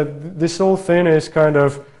 So this whole thing is kind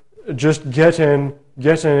of just getting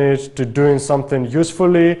it to doing something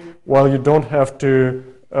usefully while you don't have to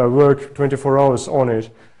work 24 hours on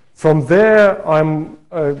it. From there, I'm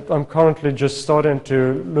currently just starting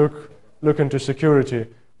to look into security.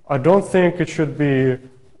 I don't think it should be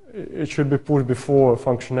put before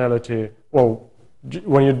functionality. Well,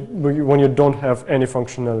 when you don't have any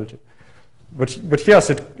functionality, but yes,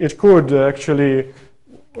 it could actually.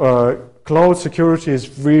 Cloud security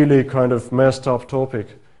is really kind of messed up topic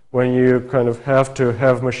when you kind of have to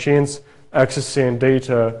have machines accessing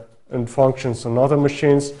data and functions on other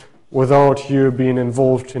machines without you being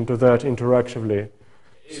involved into that interactively.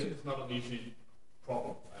 It's not an easy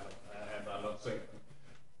problem, and I'm not saying.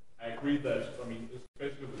 I agree that, I mean,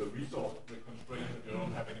 especially with the resource, the constraint that you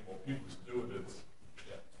don't have any more people to do it,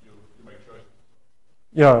 you make choices.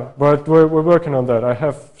 Yeah, but we're working on that. I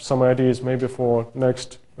have some ideas maybe for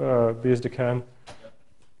next BSD can. Yeah.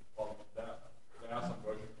 Well, there are some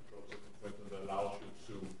version control systems that allows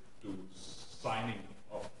you to do signing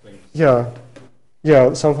of things.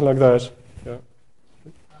 Yeah, something like that. Yeah.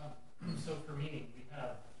 So for me, we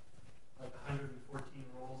have like 114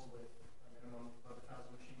 roles with a minimum of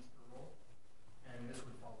 1,000 machines per role, and this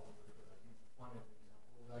would fall over one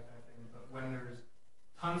example of that kind of thing. But when there's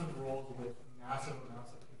tons of roles with massive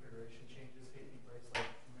amounts of configuration changes taking place, like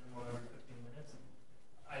minimum every 15 minutes,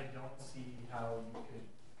 I don't see how you could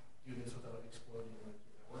do this without exploding like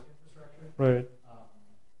your network infrastructure. Right.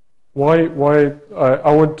 Why?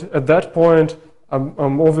 I would at that point.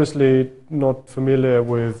 I'm obviously not familiar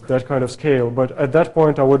with that kind of scale, but at that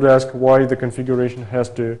point I would ask why the configuration has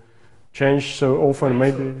to change so often.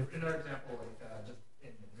 Maybe. So in our example, like just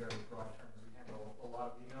in very broad terms, we handle a lot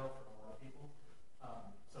of email for a lot of people.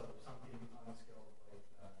 So something on the scale of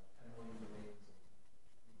like 10 million domains,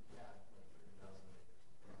 we have like 30,000.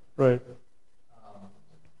 Right.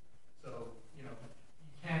 So you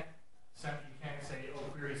can't say,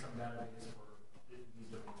 oh, query some database for these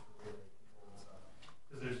domains for really control and stuff,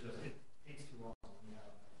 because it takes too long when you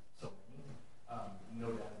have so many.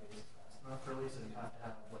 No database is fast enough really, so you have to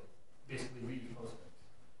have like basically read Postgres.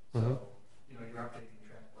 So you're updating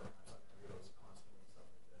transport maps on constantly, stuff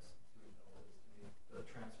like this, the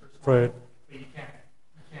transfer stuff. Right. But you can't.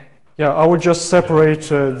 Yeah, I would just separate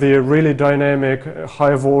the really dynamic,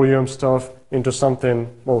 high volume stuff into something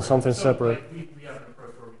separate. Like we have an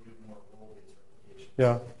approach where we do more role-based replication.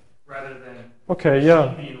 Yeah. Rather than Okay.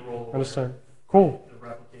 Yeah. being role. Understand. Cool. The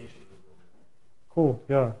replication is role. Cool.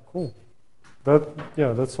 Yeah. Cool.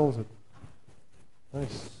 That solves it.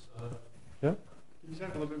 Nice. Yeah. Can you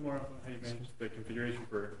talk a little bit more about how you manage the configuration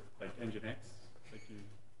for like Nginx?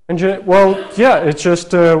 Well, yeah. It's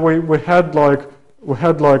just we had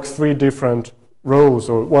like 3 different roles,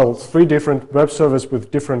 or well, 3 different web servers with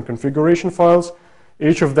different configuration files.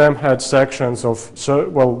 Each of them had sections of,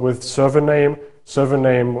 with server name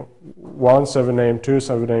 1, server name 2,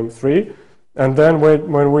 server name 3. And then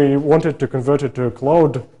when we wanted to convert it to a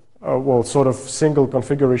cloud, sort of single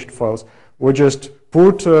configuration files, we just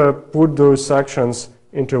put those sections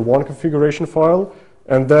into one configuration file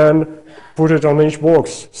and then put it on each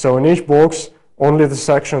box. So in each box, only the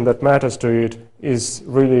section that matters to it is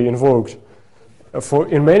really invoked.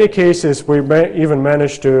 In many cases, we may even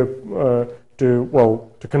manage to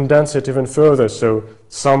condense it even further. So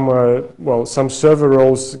some server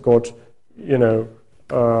roles got,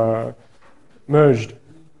 merged.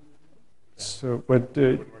 So, but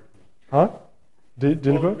didn't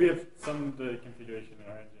work? We have some the configuration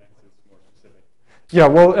in our Nginx is more specific. Yeah,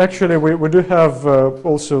 well, actually, we do have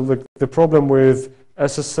also the problem with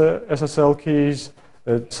SSL keys.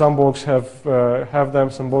 Some books have them,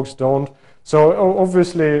 some books don't. So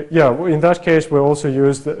obviously, yeah, in that case, we also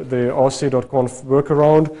use the rc.conf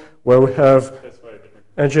workaround where we have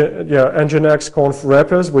nginx conf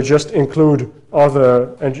wrappers. We just include other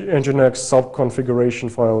nginx sub-configuration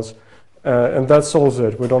files, and that solves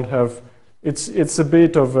it. We don't have. It's a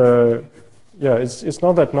bit of a it's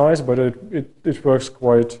not that nice, but it works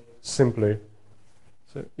quite simply.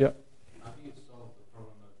 So yeah.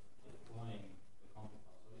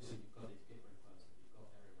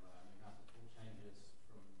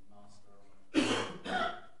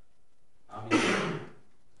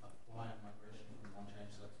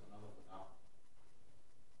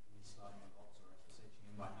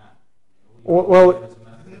 Well,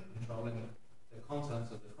 controlling the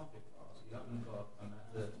contents of the config files. You haven't got a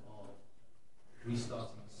method of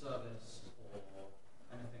restarting a service or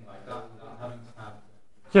anything like that without having to have.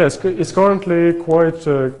 Yes, it's currently quite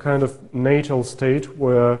a kind of natal state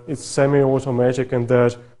where it's semi-automatic, and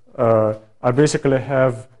that I basically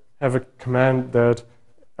have a command that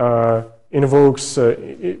invokes.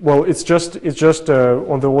 It's just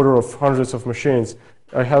on the order of hundreds of machines.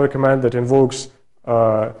 I have a command that invokes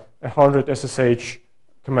 100 SSH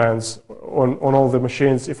commands on all the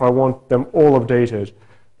machines if I want them all updated.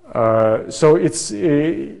 So it's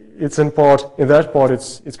in that part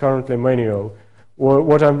it's currently manual.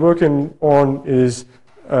 What I'm working on is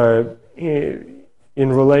in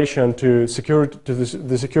relation to security, to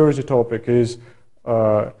the security topic, is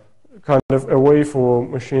kind of a way for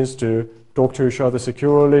machines to talk to each other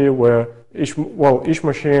securely, where each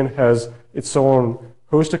machine has its own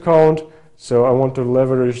host account. So I want to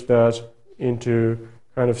leverage that into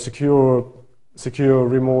kind of secure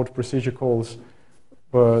remote procedure calls,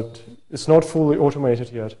 but it's not fully automated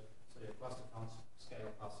yet. So your cluster can't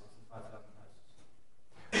scale past 65,000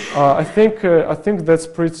 hosts? I think that's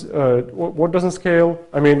pretty. What doesn't scale?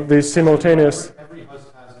 I mean, the simultaneous. Every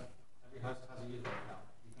host has a user account.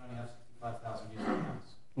 You can only have 65,000 user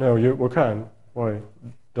accounts. No, we can. Why?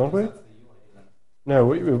 Don't we? That's the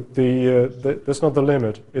UI limit. No, that's not the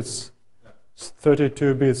limit. It's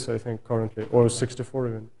 32 bits, I think, currently, or 64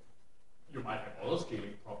 even. You might have other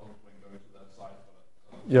scaling problems when going to that site.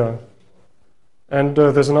 Yeah, and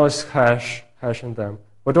there's a nice hash in them.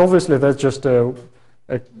 But obviously, that's just a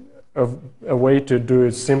way to do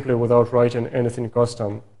it simply without writing anything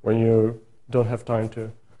custom when you don't have time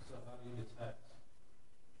to. So how do you detect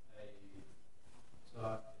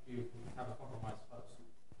if you have a compromised host?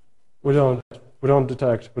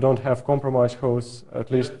 We don't have compromised hosts,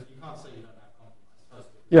 at least. You can't say you don't have compromised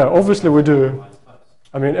hosts. Yeah, obviously we do. Compromised hosts.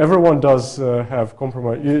 I mean, everyone does have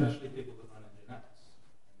compromise. Especially people that run Nginx.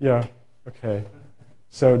 Yeah, okay.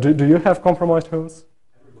 So do you have compromised hosts?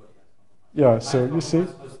 Everybody has compromised. Yeah, so you see?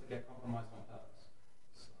 Supposed to get compromised on purpose.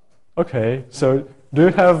 Okay, so do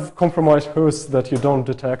you have compromised hosts that you don't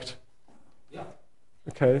detect? Yeah.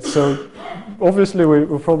 Okay, so obviously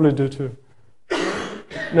we probably do too.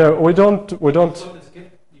 No, we don't. You've got this Git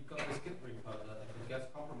repo that if it gets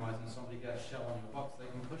compromised and somebody gets shell on your box, they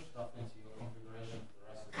can push stuff into your configuration for the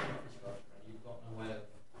rest of the infrastructure, and you've got no way of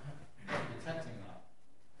detecting that.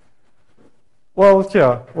 Well,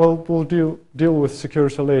 yeah. Well, we'll deal with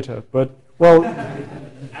security later. But well,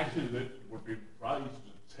 Actually, that would be rather easy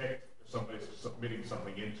to detect if somebody's submitting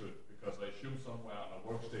something into it, because I assume somewhere on a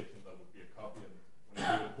workstation there would be a copy, and when you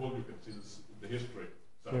do a pull, you can see the history.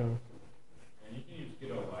 So. yeah. And you can use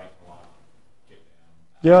Git override a lot.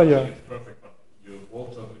 Yeah. It's perfect, but you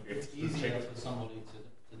also It's easier for somebody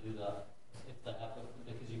to do that if they have to,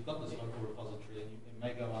 because you've got this local repository and it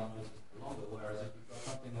may go unnoticed for longer, whereas if you've got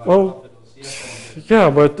something like Puppet or CSS, Yeah,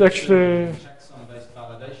 but actually, checksum-based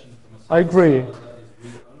validation from a I agree. server that is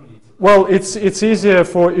read-only to Well, it's easier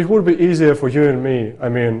for, it would be easier for you and me. I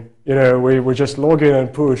mean, you know, we just log in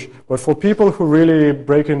and push. But for people who really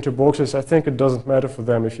break into boxes, I think it doesn't matter for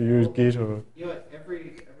them if you use Git or... You know what,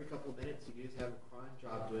 every couple of minutes you just have a cron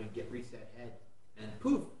job doing git reset head, and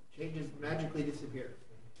poof, changes magically disappear.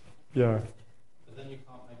 Yeah. But then you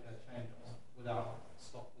can't make a change without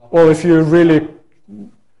stop. Well, if you really...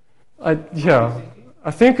 yeah. I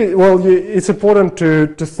think, it's important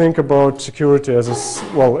to think about security as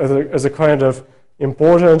as a kind of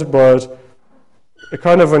important, but a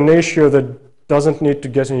kind of an issue that doesn't need to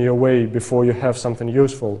get in your way before you have something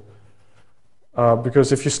useful.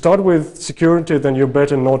 Because if you start with security, then you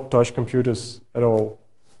better not touch computers at all.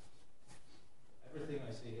 Everything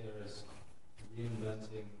I see here is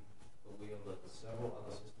reinventing the wheel that several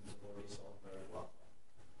other systems have already solved very well.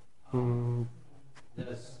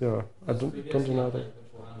 Yeah, I don't deny that.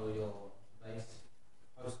 Which will handle your base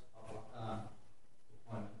host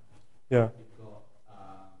deployment. Yeah. You've got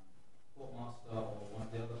Portmaster or one of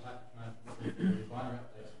the other package management binary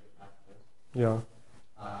updates of your packages. Yeah.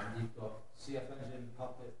 You've got CF Engine,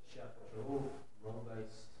 Puppet, Chef, which are all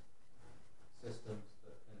role-based systems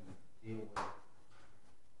that can deal with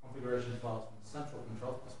configuration files from a central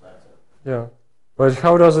control perspective. Yeah. But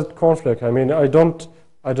how does it conflict? I mean, I don't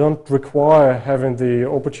require having the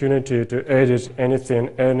opportunity to edit anything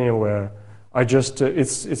anywhere. I just,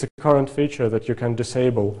 it's a current feature that you can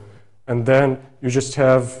disable. And then you just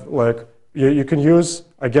have, like, you can use,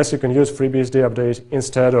 I guess you can use FreeBSD update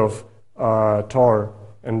instead of tar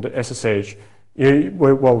and SSH.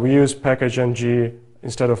 We use package-ng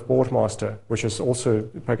instead of portmaster, which is also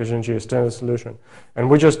package-ng, a standard solution.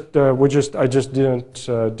 And I just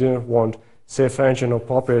didn't want CF Engine or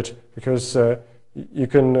Puppet because you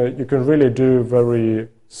can really do very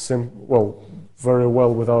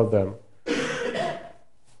well without them.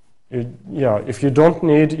 If you don't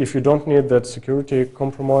need that security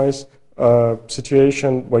compromise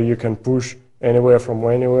situation where you can push anywhere from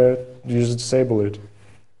anywhere, you just disable it.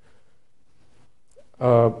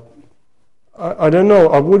 I don't know.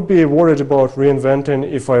 I would be worried about reinventing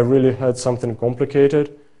if I really had something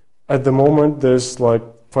complicated. At the moment, there's like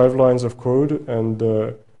 5 lines of code, and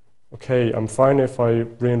okay, I'm fine if I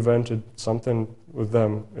reinvented something with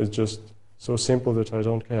them. It's just so simple that I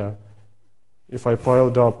don't care. If I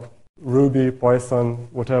piled up Ruby, Python,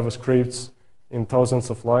 whatever scripts in thousands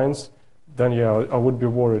of lines, then yeah, I would be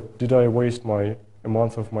worried. Did I waste a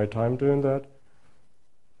month of my time doing that?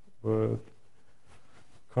 But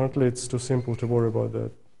currently, it's too simple to worry about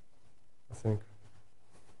that, I think. I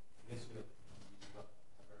guess you've got a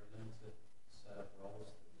very limited set of roles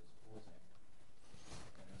that you're supporting.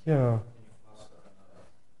 Yeah.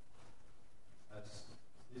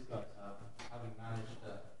 These guys have, having managed a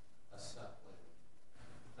set with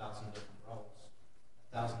 1,000 different roles,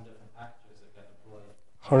 1,000 different packages that get deployed.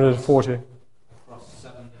 140. Across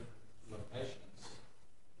 7 different locations.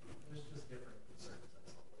 There's just different concerns.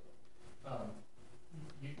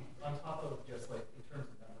 On top of just like in terms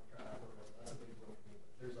of network traffic, that's a big deal for me.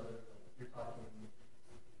 But there's other, like, you're talking,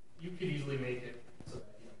 you could easily make it so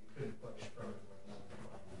that you couldn't push from it.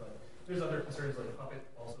 But there's other concerns, like Puppet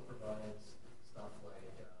also provides stuff like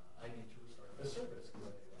I need to restart this service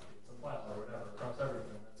because it's a file or whatever across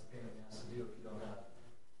everything. That's a pain in the ass to do if you don't have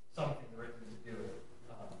something written to do it.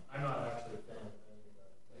 I'm not actually a fan of any of the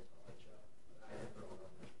like I can throw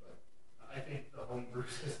numbers, but I think the homebrew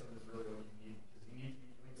system is really what you need because you need to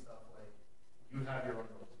be doing stuff like you have your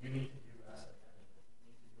own roles. You need to do asset management.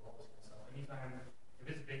 You need to do all this kind of stuff. Anytime,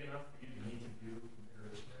 if it's big enough for you to need to do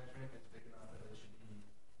configuration management, it's big enough that it should be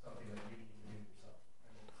something that you need to do yourself.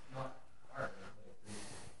 And it's not hard. Like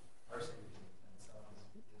our safety and stuff is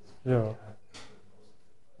Yeah.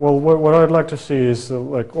 Well, what I'd like to see is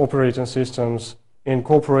like operating systems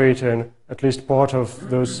incorporating at least part of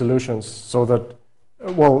those solutions so that,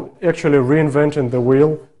 actually reinventing the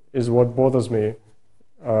wheel is what bothers me,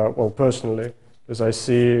 personally, because I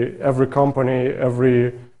see every company,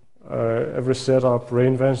 every setup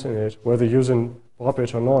reinventing it, whether using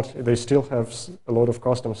Puppet or not, they still have a lot of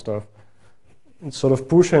custom stuff. It's sort of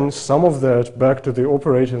pushing some of that back to the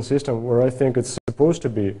operating system where I think it's supposed to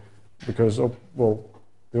be, because,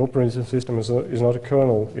 the operating system is not a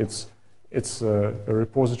kernel, it's a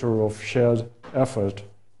repository of shared effort,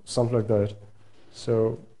 something like that.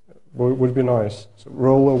 So would be nice. So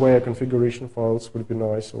roll-away configuration files would be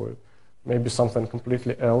nice, or maybe something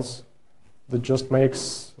completely else that just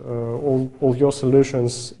makes all your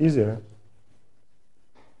solutions easier.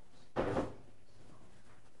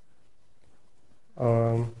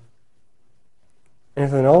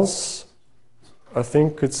 Anything else? I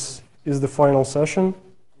think is the final session.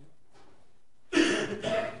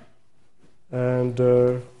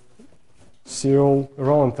 and see you all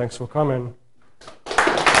around. Thanks for coming.